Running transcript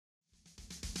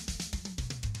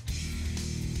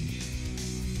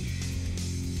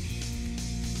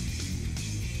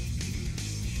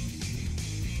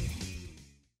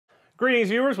Greetings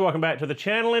viewers, welcome back to the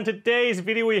channel. In today's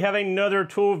video we have another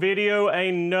tool video,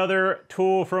 another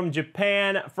tool from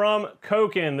Japan from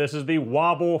Koken. This is the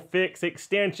Wobble Fix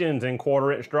extensions in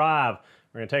 1/4" drive.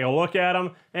 We're going to take a look at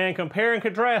them and compare and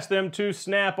contrast them to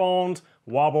Snap-on's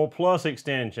Wobble Plus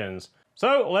extensions.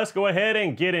 So let's go ahead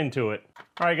and get into it.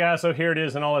 Alright guys, so here it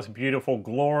is in all its beautiful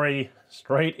glory,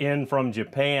 straight in from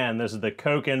Japan. This is the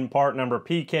Koken part number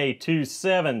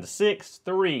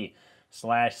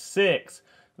PK2763/6.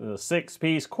 The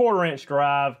 6-piece 1/4"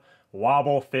 drive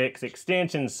Wobble Fix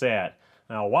extension set.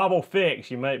 Now Wobble Fix,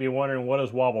 you might be wondering what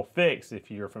is Wobble Fix if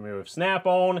you're familiar with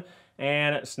Snap-on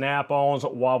and Snap-on's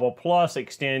Wobble Plus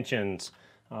extensions.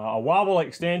 A Wobble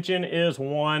extension is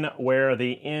one where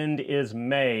the end is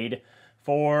made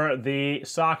for the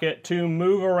socket to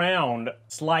move around a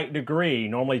slight degree,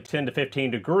 normally 10 to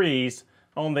 15 degrees,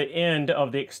 on the end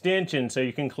of the extension so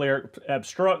you can clear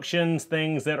obstructions,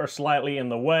 things that are slightly in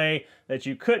the way that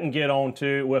you couldn't get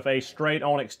onto with a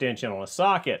straight-on extension on a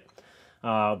socket.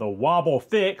 The Wobble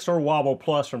Fix or Wobble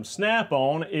Plus from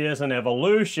Snap-on is an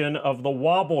evolution of the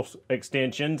Wobble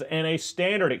extensions and a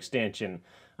standard extension.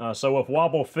 So with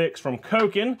Wobble Fix from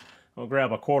Koken, we'll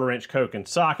grab a 1/4" Koken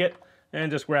socket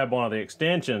and just grab one of the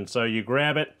extensions. So you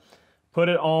grab it, put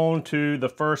it on to the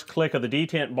first click of the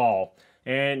detent ball,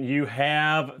 and you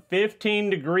have 15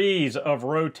 degrees of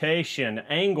rotation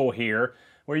angle here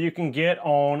where you can get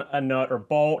on a nut or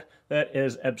bolt that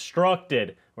is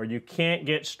obstructed, where you can't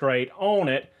get straight on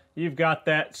it. You've got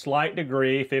that slight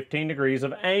degree, 15 degrees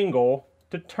of angle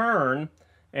to turn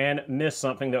and miss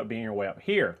something that would be in your way up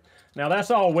here. Now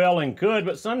that's all well and good,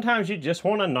 but sometimes you just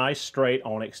want a nice straight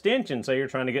on extension. Say you're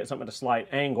trying to get something at a slight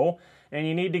angle and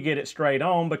you need to get it straight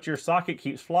on, but your socket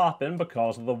keeps flopping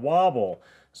because of the wobble.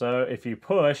 So if you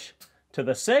push to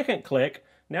the second click,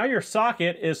 now your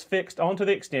socket is fixed onto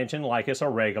the extension like it's a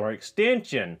regular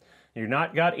extension. You've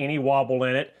not got any wobble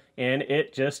in it, and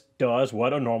it just does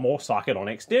what a normal socket on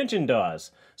extension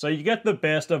does. So you get the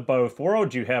best of both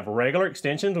worlds. You have regular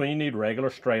extensions when you need regular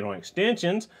straight-on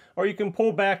extensions, or you can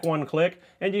pull back one click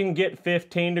and you can get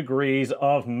 15 degrees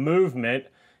of movement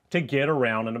to get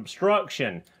around an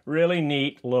obstruction. Really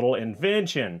neat little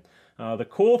invention. The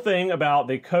cool thing about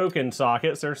the Koken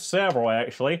sockets, there's several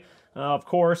actually. Of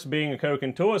course, being a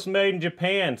Koken tool, it's made in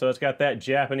Japan, so it's got that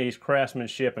Japanese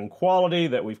craftsmanship and quality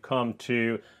that we've come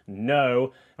to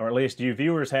know, or at least you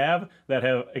viewers have, that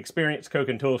have experienced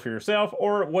Koken tools for yourself,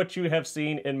 or what you have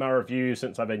seen in my reviews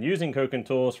since I've been using Koken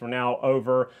tools for now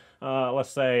over,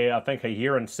 let's say, I think 1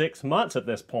 year and 6 months at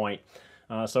this point.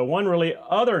 So one really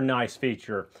other nice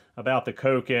feature about the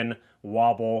Koken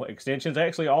Wobble extensions,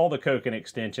 actually all the Koken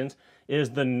extensions, is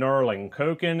the knurling.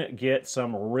 Koken gets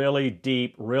some really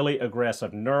deep, really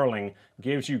aggressive knurling.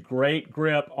 Gives you great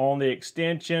grip on the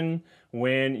extension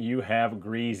when you have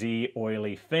greasy,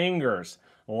 oily fingers.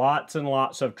 Lots and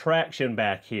lots of traction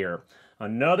back here.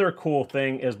 Another cool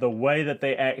thing is the way that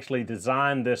they actually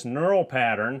designed this knurl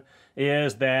pattern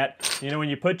is that, you know, when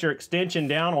you put your extension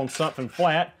down on something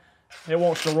flat, it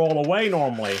wants to roll away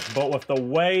normally, but with the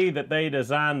way that they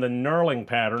designed the knurling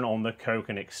pattern on the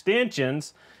Koken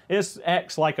extensions, it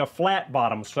acts like a flat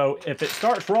bottom. So if it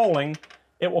starts rolling,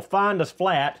 it will find us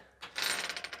flat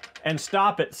and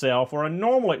stop itself, where a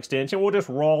normal extension will just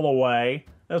roll away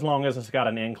as long as it's got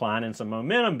an incline and some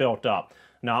momentum built up.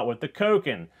 Not with the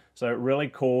Koken. So really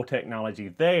cool technology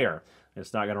there.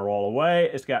 It's not going to roll away.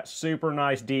 It's got super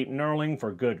nice deep knurling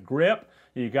for good grip.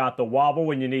 You got the wobble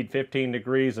when you need 15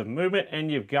 degrees of movement,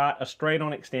 and you've got a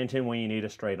straight-on extension when you need a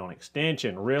straight-on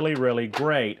extension. Really, really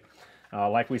great.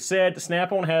 Like we said,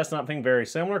 Snap-on has something very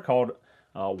similar called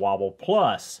Wobble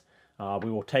Plus. We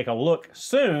will take a look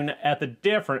soon at the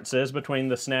differences between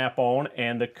the Snap-on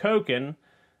and the Koken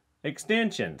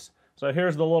extensions. So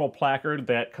here's the little placard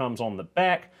that comes on the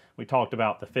back. We talked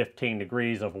about the 15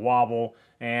 degrees of wobble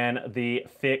and the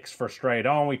fix for straight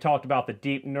on. We talked about the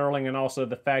deep knurling and also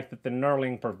the fact that the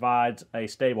knurling provides a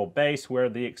stable base where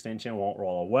the extension won't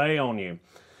roll away on you.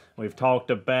 We've talked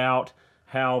about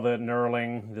how the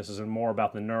knurling, this is more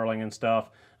about the knurling and stuff,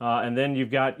 and then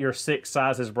you've got your 6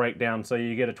 sizes breakdown. So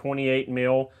you get a 28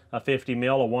 mil, a 50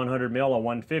 mil, a 100 mil, a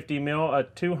 150 mil, a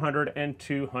 200 and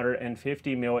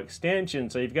 250 mil extension.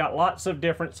 So you've got lots of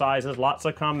different sizes, lots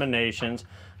of combinations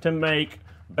to make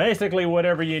basically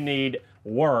whatever you need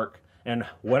work and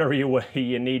whatever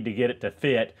you need to get it to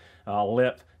fit,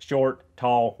 lip, short,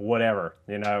 tall, whatever.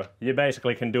 You know, you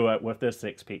basically can do it with this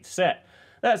 6-piece set.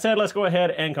 That said, let's go ahead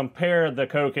and compare the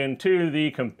Koken to the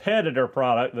competitor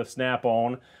product, the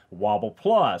Snap-on Wobble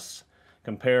Plus.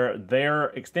 Compare their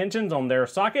extensions on their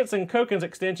sockets and Koken's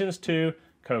extensions to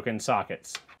Koken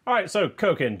sockets. All right, so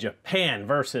Koken Japan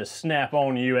versus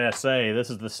Snap-on USA. This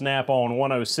is the Snap-on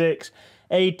 106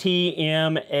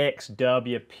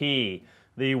 ATM-XWP,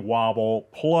 the Wobble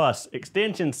Plus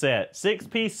extension set.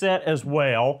 6-piece set as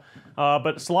well,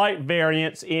 but slight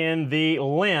variance in the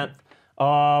length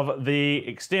of the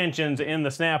extensions in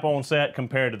the Snap-on set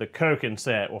compared to the Koken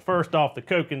set. Well, first off, the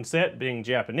Koken set, being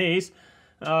Japanese,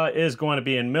 is going to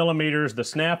be in millimeters. The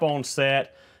Snap-on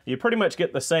set, you pretty much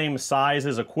get the same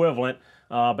sizes equivalent,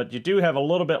 but you do have a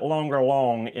little bit longer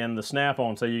long in the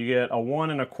Snap-on. So you get a 1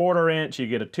 1/4 inch, you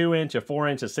get a 2 inch, a 4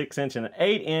 inch, a 6 inch, an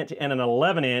 8 inch, and an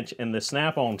 11 inch in the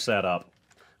Snap-on setup,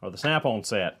 or the Snap-on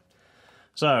set.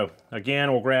 So again,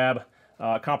 we'll grab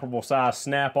a comparable size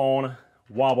Snap-on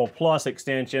Wobble Plus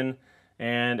extension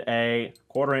and a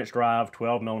 1/4 inch drive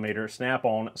 12 millimeter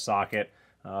Snap-on socket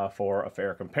for a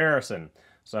fair comparison.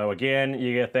 So again,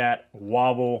 you get that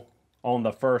wobble on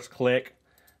the first click,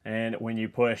 and when you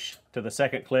push to the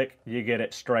second click, you get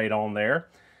it straight on there.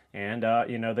 And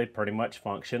you know, they pretty much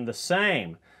function the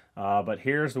same. But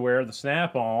here's where the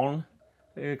Snap-on,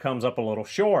 it comes up a little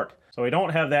short. So we don't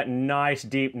have that nice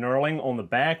deep knurling on the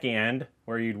back end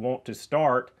where you'd want to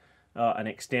start an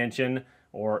extension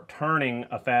or turning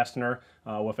a fastener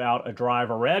without a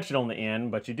drive or ratchet on the end,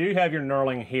 but you do have your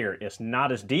knurling here. It's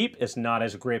not as deep, it's not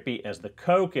as grippy as the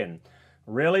Koken.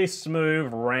 Really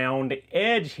smooth, round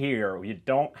edge here. You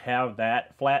don't have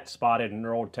that flat-spotted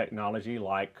knurled technology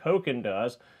like Koken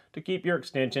does to keep your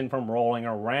extension from rolling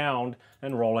around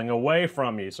and rolling away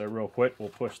from you. So real quick, we'll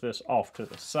push this off to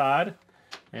the side.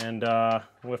 And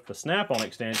with the Snap-on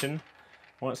extension,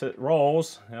 once it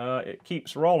rolls, it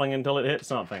keeps rolling until it hits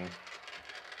something.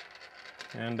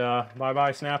 And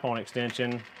bye-bye Snap-on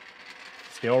extension,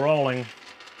 still rolling.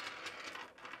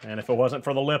 And if it wasn't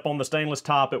for the lip on the stainless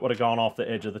top, it would have gone off the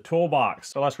edge of the toolbox.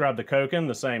 So let's grab the Koken,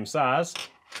 the same size.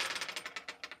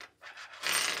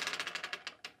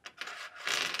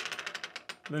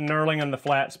 The knurling and the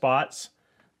flat spots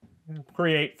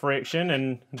create friction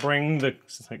and bring the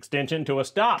extension to a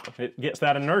stop. It gets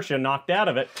that inertia knocked out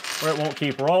of it where it won't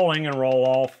keep rolling and roll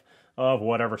off of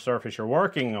whatever surface you're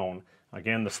working on.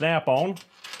 Again, the Snap-on.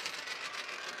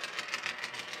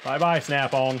 Bye-bye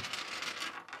Snap-on.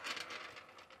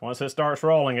 Once it starts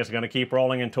rolling, it's going to keep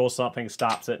rolling until something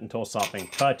stops it, until something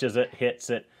touches it,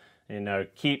 hits it, you know,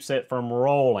 keeps it from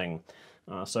rolling.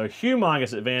 So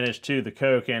humongous advantage to the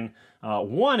Koken.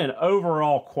 One, in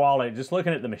overall quality. Just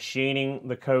looking at the machining,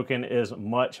 the Koken is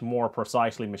much more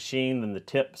precisely machined than the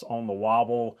tips on the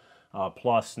Wobble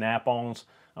Plus Snap-ons.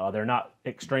 They're not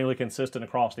extremely consistent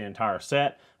across the entire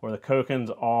set, where the Kokens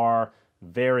are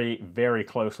very, very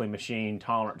closely machined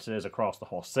tolerances across the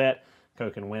whole set.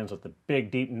 Koken wins with the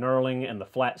big deep knurling and the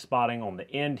flat spotting on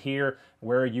the end here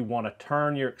where you want to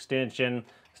turn your extension.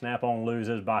 Snap-on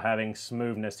loses by having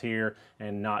smoothness here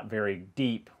and not very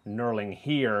deep knurling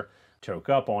here. Choke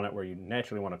up on it where you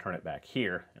naturally want to turn it back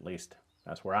here. At least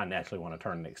that's where I naturally want to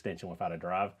turn an extension without a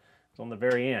drive. It's on the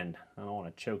very end. I don't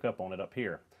want to choke up on it up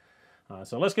here.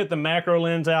 So let's get the macro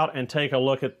lens out and take a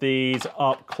look at these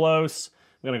up close.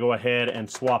 I'm going to go ahead and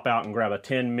swap out and grab a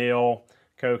 10 mil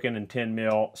Koken and 10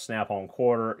 mil Snap-on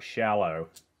 1/4 shallow.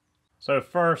 So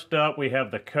first up, we have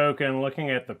the Koken.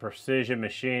 Looking at the precision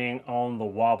machining on the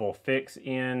Wobble fix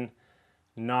end.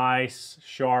 Nice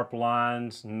sharp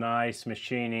lines, nice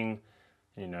machining,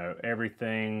 you know,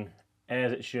 everything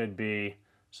as it should be,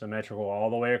 symmetrical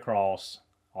all the way across,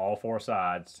 all 4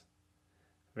 sides.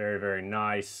 Very, very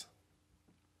nice.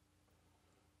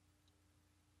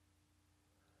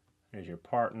 Here's your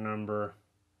part number.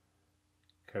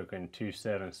 Koken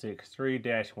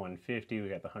 2763-150. We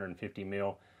got the 150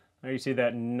 mil. There you see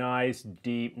that nice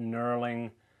deep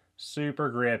knurling, super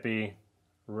grippy,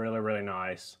 really, really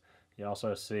nice. You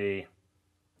also see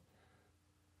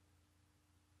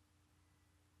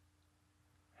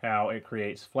how it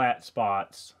creates flat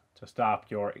spots to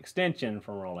stop your extension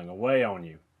from rolling away on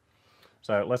you.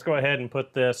 So let's go ahead and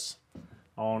put this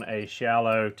on a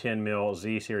shallow 10 mil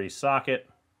Z series socket.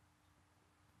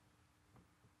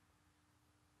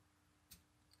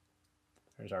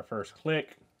 There's our first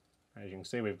click. As you can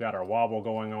see, we've got our wobble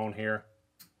going on here.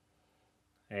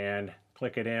 And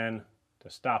click it in to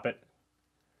stop it.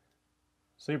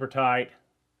 Super tight.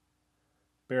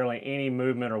 Barely any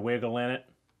movement or wiggle in it.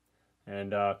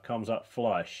 And comes up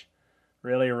flush.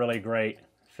 Really, really great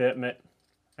fitment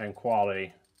and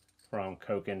quality from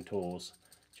Koken Tools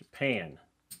Japan.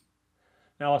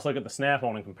 Now let's look at the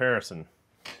Snap-on in comparison.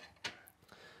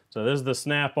 So this is the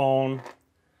Snap-on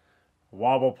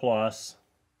Wobble Plus.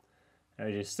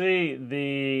 As you see,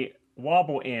 the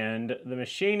wobble end, the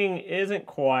machining isn't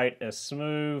quite as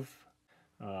smooth.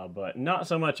 but not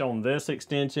so much on this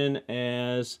extension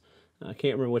as, I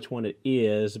can't remember which one it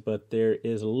is, but there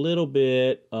is a little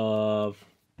bit of,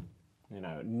 you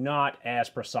know, not as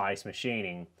precise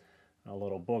machining, a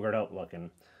little boogered up looking.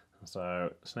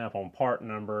 So snap-on part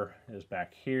number is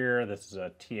back here. This is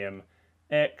a TMX.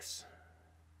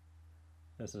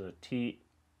 This is a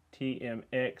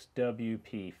TMX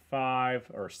WP5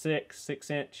 or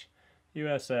 6-inch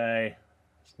USA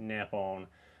snap-on.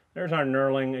 There's our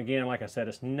knurling. Again, like I said,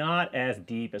 it's not as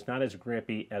deep, it's not as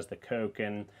grippy as the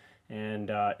Koken, and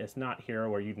it's not here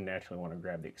where you naturally want to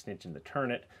grab the extension to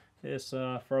turn it. It's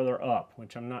further up,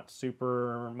 which I'm not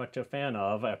super much a fan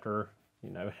of after, you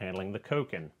know, handling the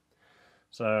Koken.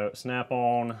 So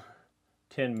snap-on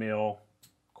 10 mil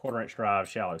 1/4-inch drive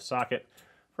shallow socket.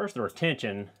 First, the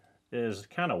retention is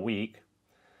kind of weak.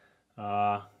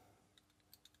 Put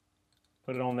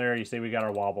it on there. You see we got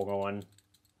our wobble going.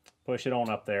 Push it on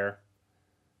up there,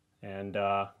 and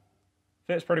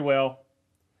fits pretty well.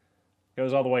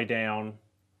 Goes all the way down.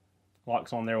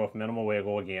 Locks on there with minimal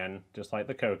wiggle again, just like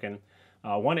the Koken.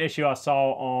 One issue I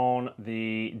saw on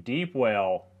the deep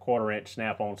well 1/4-inch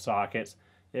snap-on sockets,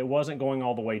 it wasn't going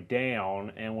all the way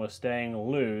down and was staying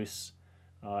loose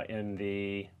in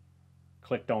the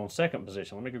clicked on second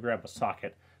position. Let me go grab a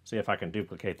socket, see if I can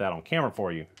duplicate that on camera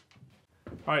for you.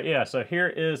 All right, yeah, so here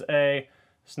is a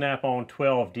snap-on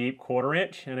 12 deep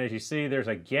 1/4-inch, and as you see, there's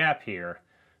a gap here.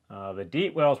 The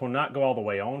deep wells will not go all the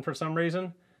way on for some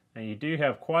reason, and you do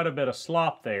have quite a bit of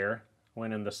slop there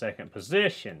when in the second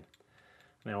position.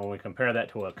 Now, when we compare that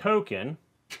to a Koken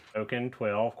 12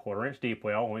 1/4-inch deep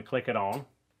well, when we click it on,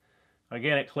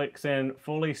 again, it clicks in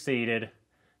fully seated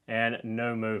and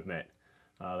no movement.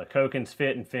 The Koken's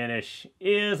fit and finish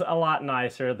is a lot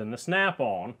nicer than the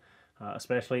snap-on,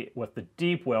 especially with the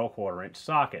deep well 1/4-inch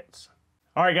sockets.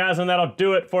 All right, guys, and that'll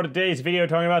do it for today's video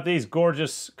talking about these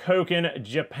gorgeous Koken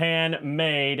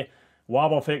Japan-made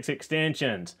Wobble Fix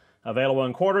extensions. Available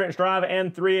in 1/4-inch drive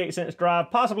and 3/8-inch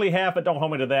drive, possibly half, but don't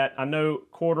hold me to that. I know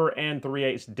 1/4 and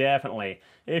 3/8 definitely.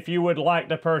 If you would like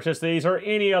to purchase these or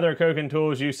any other Koken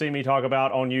tools you see me talk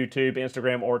about on YouTube,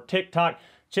 Instagram, or TikTok,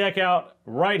 check out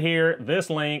right here, this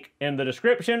link in the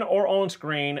description or on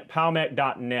screen,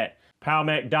 palmec.net.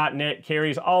 Palmec.net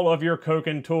carries all of your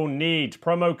Koken tool needs.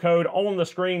 Promo code on the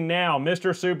screen now, Mr.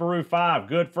 Subaru 5,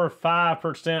 good for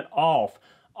 5% off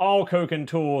all Koken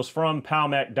tools from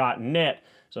Palmec.net.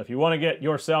 So if you want to get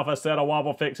yourself a set of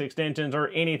Wobble Fix extensions or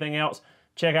anything else,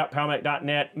 check out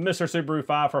Palmec.net, Mr. Subaru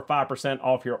 5 for 5%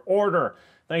 off your order.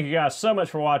 Thank you guys so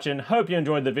much for watching. Hope you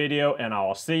enjoyed the video, and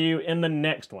I'll see you in the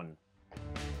next one.